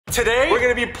Today, we're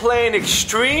gonna be playing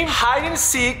extreme hide and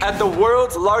seek at the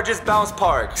world's largest bounce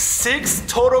park. 6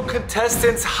 total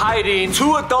contestants hiding,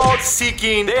 2 adults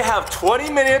seeking. They have 20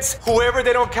 minutes. Whoever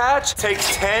they don't catch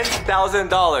takes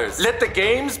 $10,000. Let the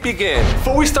games begin.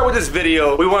 Before we start with this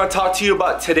video, we wanna talk to you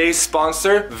about today's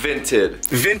sponsor, ItilTᗩGᖇᗩᗰ.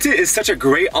 ItilTᗩGᖇᗩᗰ is such a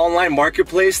great online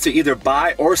marketplace to either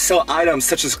buy or sell items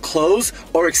such as clothes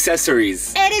or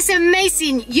accessories. It is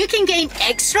amazing. You can gain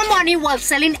extra money while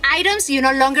selling items you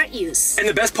no longer use. And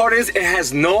the best part is it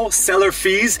has no seller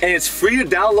fees and it's free to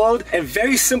download and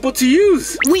very simple to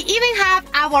use. We even have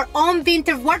our own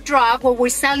vintage wardrobe where we're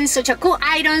selling such a cool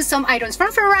items. Some items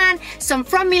from Ferran, some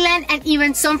from Milan, and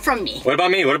even some from me. What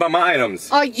about me? What about my items?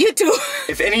 Oh, you too.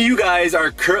 If any of you guys are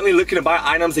currently looking to buy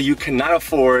items that you cannot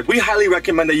afford, we highly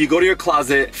recommend that you go to your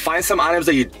closet, find some items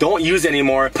that you don't use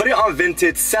anymore, put it on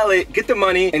ItilTᗩGᖇᗩ, sell it, get the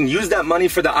money, and use that money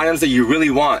for the items that you really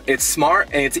want. It's smart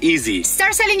and it's easy.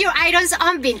 Start selling your items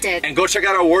on ItilTᗩGᖩᗏ. And go check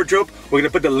out our wardrobe. We're gonna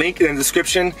put the link in the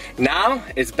description. Now,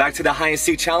 it's back to the hide and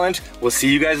seek challenge. We'll see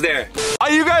you guys there.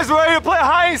 Are you guys ready to play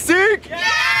hide and seek?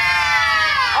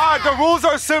 Yeah! Alright, the rules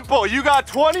are simple. You got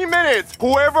 20 minutes.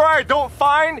 Whoever I don't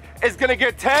find is gonna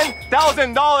get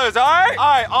 $10,000, alright?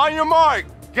 Alright, on your mark.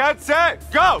 Get set,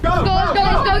 go! Go,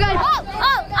 let's go, guys.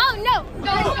 Oh, no. Go,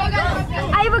 guys.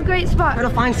 I have a great spot. We're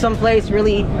gonna find someplace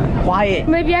really quiet.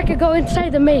 Maybe I could go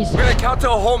inside the maze. We're gonna count to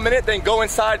a whole minute, then go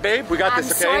inside, babe. We got this,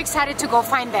 okay? I'm so excited to go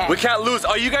find them. We can't lose.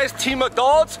 Are you guys team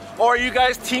adults or are you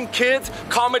guys team kids?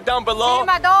 Comment down below. Team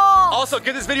adults. Also,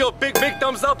 give this video a big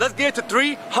thumbs up. Let's get it to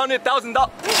 $300,000.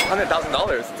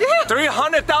 $100,000?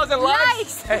 300,000 likes.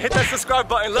 Nice. And hit that subscribe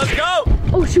button. Let's go.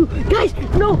 Oh shoot, guys,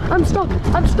 no, I'm stuck.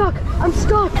 I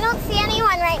don't see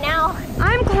anyone right now.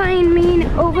 I'm climbing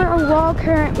over a wall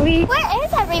currently. Where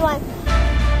is everyone?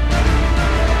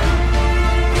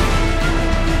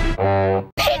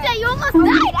 Pizza, you almost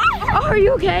died. Oh, are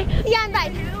you okay? Yeah, I'm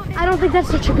fine. I don't think that's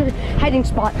such a good hiding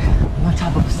spot. I'm on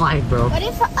top of a slide, bro. What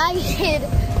if I hid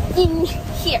in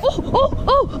here?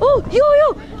 Oh,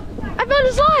 yo. I found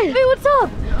a slide. Hey, what's up?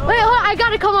 Wait, hold on, I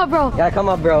gotta come up, bro. Gotta come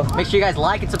up, bro. Make sure you guys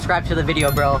like and subscribe to the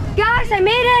video, bro. Guys, I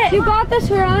made it. You got this,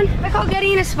 Ferran. I call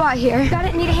getting in a spot here. Got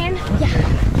it? Need a hand? Yeah.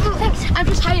 Oh, thanks. I'm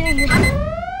just hiding in here.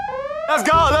 Let's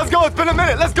go. It's been a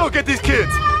minute. Let's go get these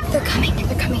kids. They're coming.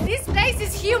 This place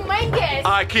is humongous.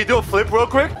 All right, can you do a flip real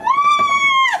quick?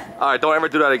 All right, don't ever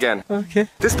do that again. Okay.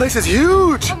 This place is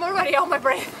huge. I'm already on my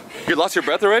breath. You lost your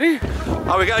breath already?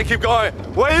 Oh, we gotta keep going.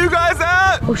 Where are you guys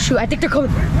at? Oh shoot, I think they're coming.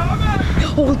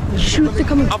 Oh shoot, they're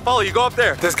coming. I'll follow you. Go up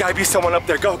there. There's gotta be someone up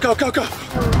there. Go. No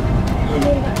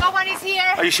one is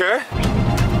here. Are you sure?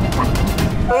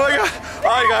 Oh my God. All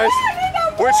right, guys.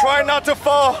 We're trying not to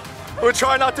fall.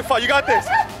 You got this.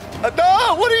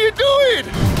 No, what are you doing?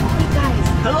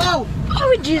 Hello? Why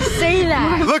would you say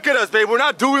that? Look at us, babe. We're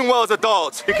not doing well as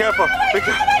adults. Be careful.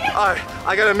 All right,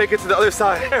 I gotta make it to the other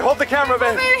side. Hey, hold the camera,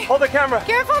 babe. Baby. Hold the camera.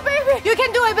 Careful, baby. You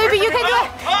can do it, baby. You can do it.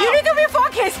 You need to be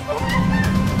focused.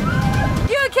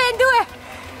 You can do it.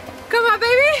 Come on,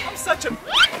 baby. I'm such a...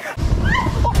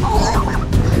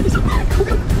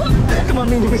 Come on,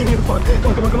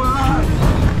 come on.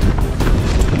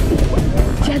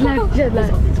 Jet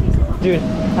lag. Dude,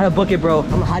 I gotta book it, bro.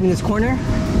 I'm hiding in this corner.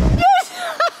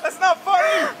 That's not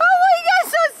funny. Oh my God,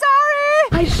 so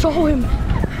sorry. I saw him.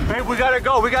 Babe, we gotta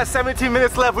go. We got 17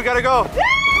 minutes left. We gotta go.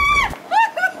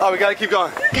 Oh, we gotta keep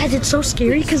going. Guys, it's so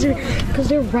scary because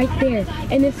they're right there.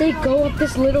 And if they go up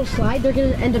this little slide, they're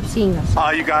gonna end up seeing us.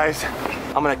 You guys,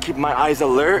 I'm gonna keep my eyes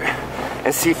alert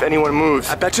and see if anyone moves.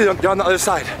 I bet you they're on the other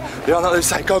side.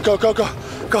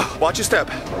 Go. Watch your step.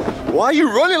 Why are you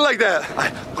running like that?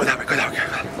 Go that way.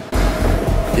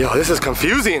 Yo, this is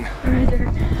confusing.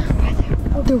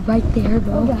 They're right there,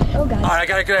 bro. Oh God. All right, I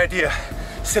got a good idea.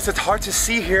 Since it's hard to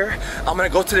see here, I'm gonna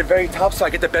go to the very top so I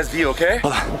get the best view, okay?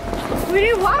 Hold on. We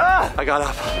did what? I got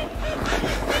up.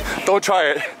 Don't try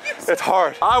it. It's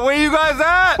hard. All right, where you guys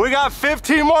at? We got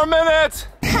 15 more minutes.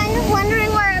 Kind of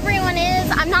wondering where everyone is.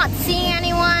 I'm not seeing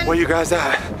anyone. Where you guys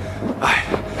at?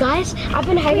 Guys, I've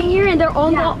been hiding here and they're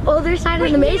on the other side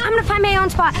of the maze. I'm gonna find my own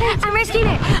spot. I'm risking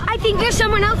it. I think there's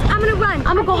someone else. I'm gonna run.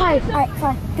 I'm gonna go hide. All right,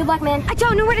 fine. Good luck, man. I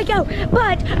don't know where to go,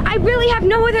 but I really have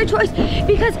no other choice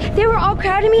because they were all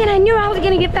crowding me and I knew I was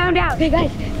gonna get found out. Okay,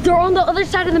 guys, they're on the other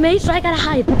side of the maze, so I gotta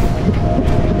hide.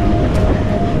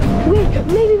 Wait,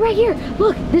 maybe right here.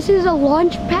 Look, this is a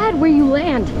launch pad where you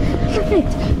land.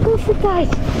 Perfect. Perfect, guys.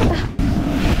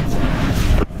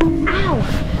 Ow.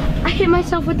 I hit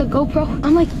myself with the GoPro.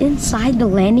 I'm like inside the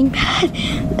landing pad.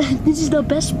 This is the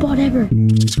best spot ever.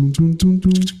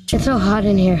 It's so hot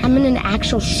in here. I'm in an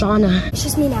actual sauna. It's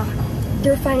just me now.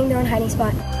 They're finding their own hiding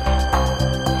spot.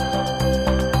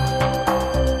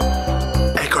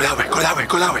 Hey, go Go that way. Go that way.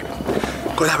 Go that way.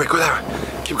 Go that way. Go that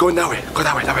way. Keep going that way. Go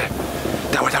that way. That way.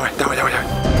 That way. That way. That way. That way. That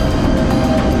way.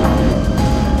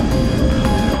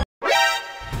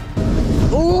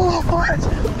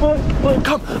 Oh,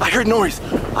 come! I heard noise.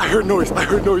 I heard noise. I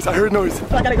heard noise. I heard noise.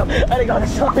 I gotta go. I gotta go. They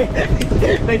saw me.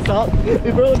 They saw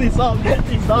me, bro. They saw me.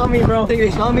 They saw me, bro. I think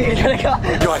they saw me. I gotta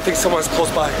go. Yo, I think someone's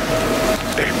close by.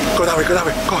 Babe, go that way. Go that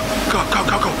way. Go. Go. Go.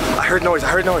 Go. Go. I heard noise. I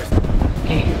heard noise.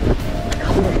 Okay.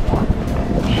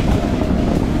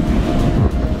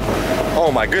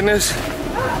 Oh my goodness.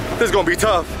 This is gonna be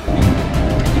tough.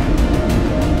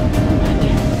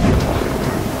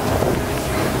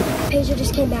 Asia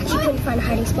just came back. She couldn't find a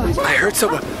hiding spot. I heard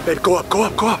someone. Babe, go up. Go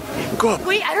up. Go up. Go up.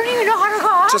 Wait, I don't even know how to go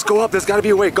up. Just go up. There's gotta be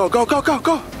a way. Go. Go. Go. Go.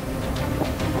 Go.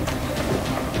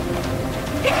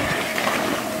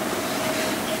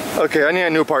 Okay, I need a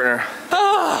new partner.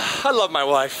 I love my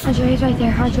wife. Andre's right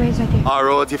there. Andre's right there. All right,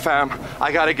 Royalty fam.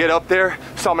 I gotta get up there,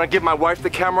 so I'm gonna give my wife the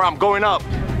camera. I'm going up.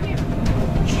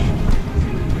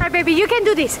 All right, baby, you can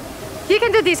do this. You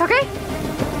can do this, okay?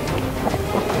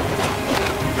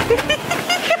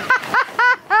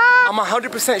 I'm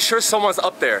 100% sure someone's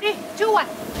up there. 3, 2, 1.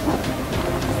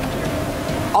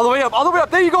 All the way up, all the way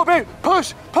up. There you go, babe.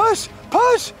 Push, push,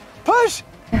 push, push.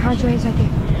 Andre's right there.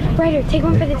 Ryder, take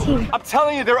one for the team. I'm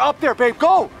telling you, they're up there, babe.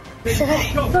 Go. Go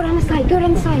down the side. Go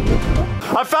down the side.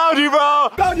 I found you, bro.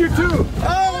 Found you too.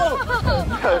 Oh.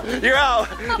 You're out.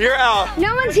 You're out.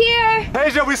 No one's here.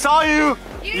 Asia, we saw you.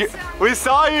 We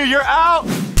saw you. You're out.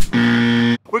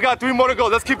 We got 3 more to go.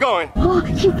 Let's keep going. Oh,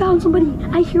 she found somebody.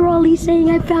 I hear Ollie saying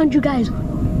I found you guys.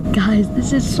 Guys,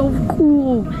 this is so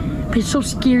cool. But it's so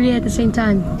scary at the same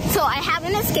time. So I have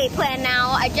an escape plan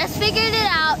now. I just figured it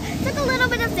out. Took a little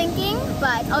bit of thinking,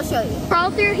 but I'll show you.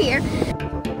 Crawl through here.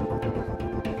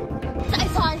 I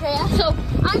saw Andrea, so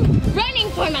I'm running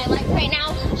for my life right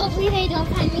now. Hopefully they don't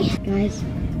find me. Guys,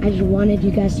 I just wanted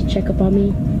you guys to check up on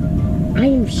me. I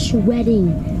am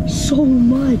sweating so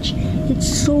much. It's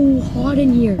so hot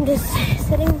in here. I'm just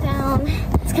sitting down.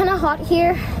 It's kind of hot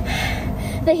here.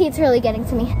 The heat's really getting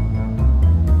to me.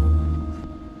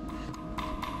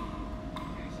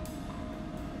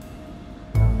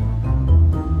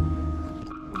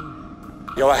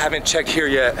 Yo, I haven't checked here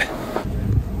yet.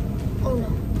 Oh no.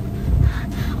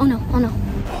 Oh no, oh no.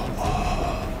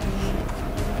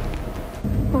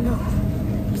 Oh no.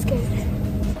 I'm scared.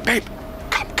 Babe,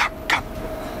 come, come, come.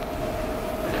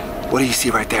 What do you see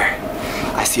right there?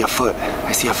 I see a foot.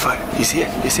 I see a foot. You see it?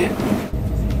 You see it? I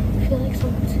feel like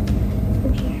someone's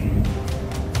in here.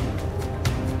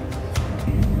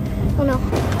 Oh no.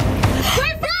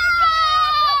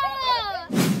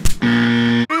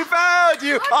 We found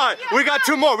you! Alright, we got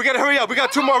 2 more. We gotta hurry up. We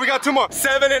got 2 more. We got 2 more.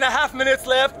 7.5 minutes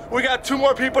left. We got 2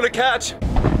 more people to catch.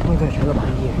 I'm gonna try to go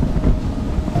behind here.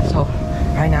 So,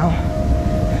 right now,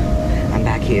 I'm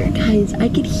back here. Guys, I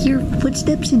could hear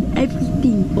footsteps and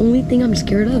everything. Only thing I'm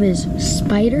scared of is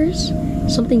spiders,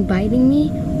 something biting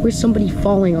me, or somebody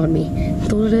falling on me.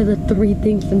 Those are the 3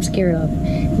 things I'm scared of.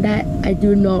 That I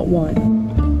do not want.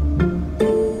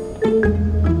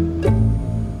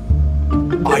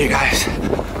 Alright, you guys.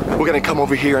 We're gonna come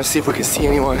over here and see if we can see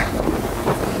anyone.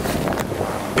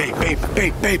 Babe, babe,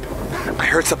 babe, babe. I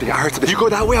heard something. I heard something. You go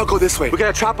that way, I'll go this way. We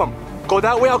gotta trap them. Go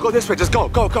that way, I'll go this way. Just go,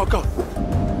 go, go, go.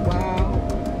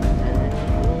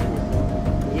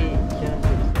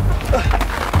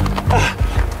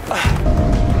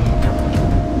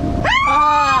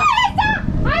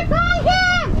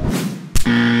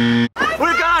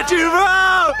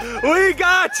 We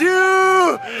got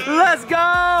you! Let's go!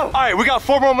 All right, we got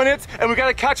 4 more minutes and we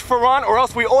gotta catch Ferran or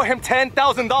else we owe him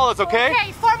 $10,000, okay?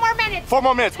 Okay, 4 more minutes. 4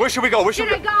 more minutes. Where should we go? Where should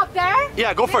we I go up there?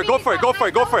 Yeah, go for it, go for it, go for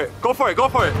it, go for it. Go for it, go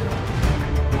for it.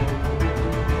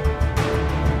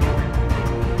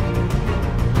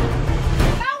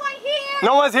 No one here.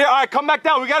 No one's here. All right, come back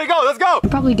down. We gotta go. Let's go. I'm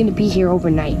probably gonna be here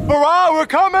overnight. Ferran, we're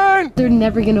coming! They're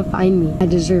never gonna find me. I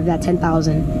deserve that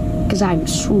 10,000 because I'm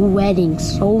sweating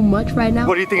so much right now.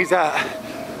 What do you think he's at?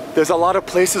 There's a lot of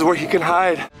places where he can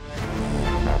hide.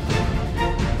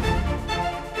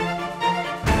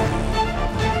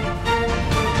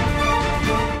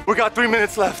 We got 3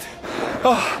 minutes left.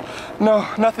 Oh, no,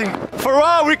 nothing.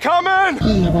 Ferran, we coming!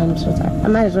 Oh my God, I'm so tired. I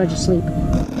might as well just sleep.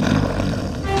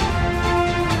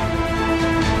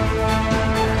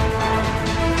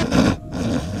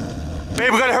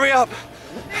 Babe, we gotta hurry up.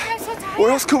 I'm so tired.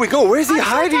 Where else could we go? Where is he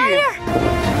hiding?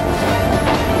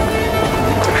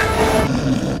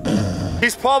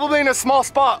 He's probably in a small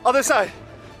spot. Other side.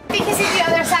 I think he's in the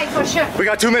other side for sure. We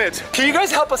got 2 minutes. Can you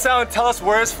guys help us out and tell us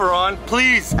where is Ferran,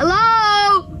 please?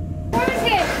 Hello? Where is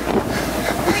he?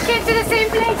 We came to the same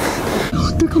place.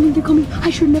 They're coming, they're coming. I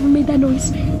should have never made that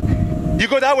noise. You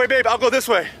go that way, babe. I'll go this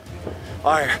way.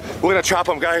 All right, we're gonna trap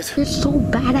them, guys. They're so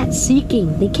bad at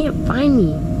seeking. They can't find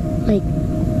me. Like,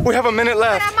 we have a minute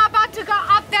left. I'm about to go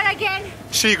up there again.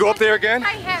 Should you go up there again?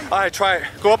 I am. All right, try it.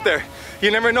 Go up there.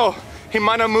 You never know. He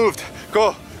might have moved.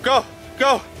 Go, go,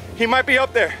 go. He might be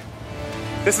up there.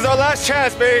 This is our last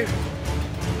chance, babe.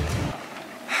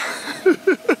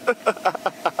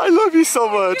 I love you so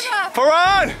much.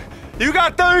 Farhan, you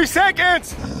got 30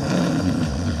 seconds.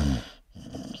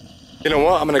 You know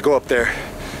what? I'm gonna go up there.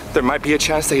 There might be a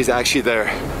chance that he's actually there.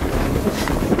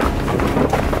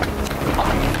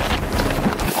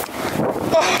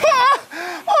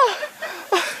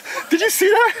 Did you see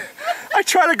that? I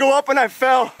tried to go up and I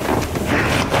fell.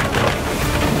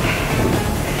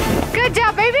 Good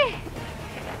job, baby.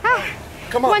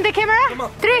 Come on. Want the camera? Come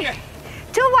on. 3,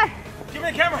 2, 1. Give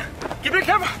me the camera. Give me the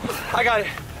camera. I got it.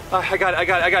 I got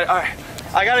it. All right.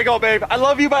 I gotta go, babe. I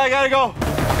love you, but I gotta go.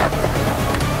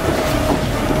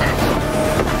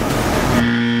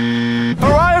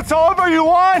 Farhan, it's over. You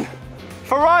won.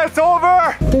 Farhan, it's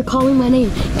over. they're calling my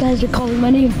name. Guys, they're calling my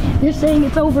name. They're saying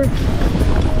it's over.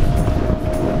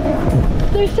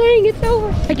 They're saying it's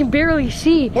over. I can barely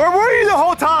see. Where were you the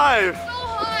whole time? So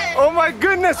hot. Oh my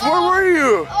goodness, where were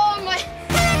you? Oh my.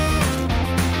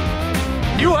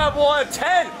 You have won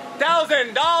 $10,000.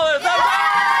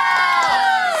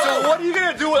 So what are you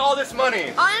gonna do with all this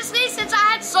money? Honestly, since I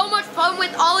had so much fun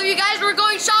with all of you guys, we're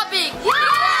going shopping. Yeah!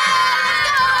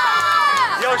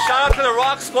 Yo, shout out to the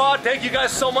Rock Squad. Thank you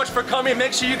guys so much for coming.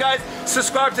 Make sure you guys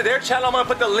subscribe to their channel. I'm gonna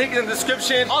put the link in the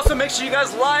description. Also, make sure you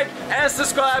guys like and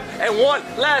subscribe. And one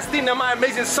last thing that my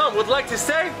amazing son would like to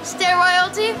say. Stay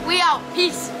royalty, we out.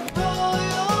 Peace.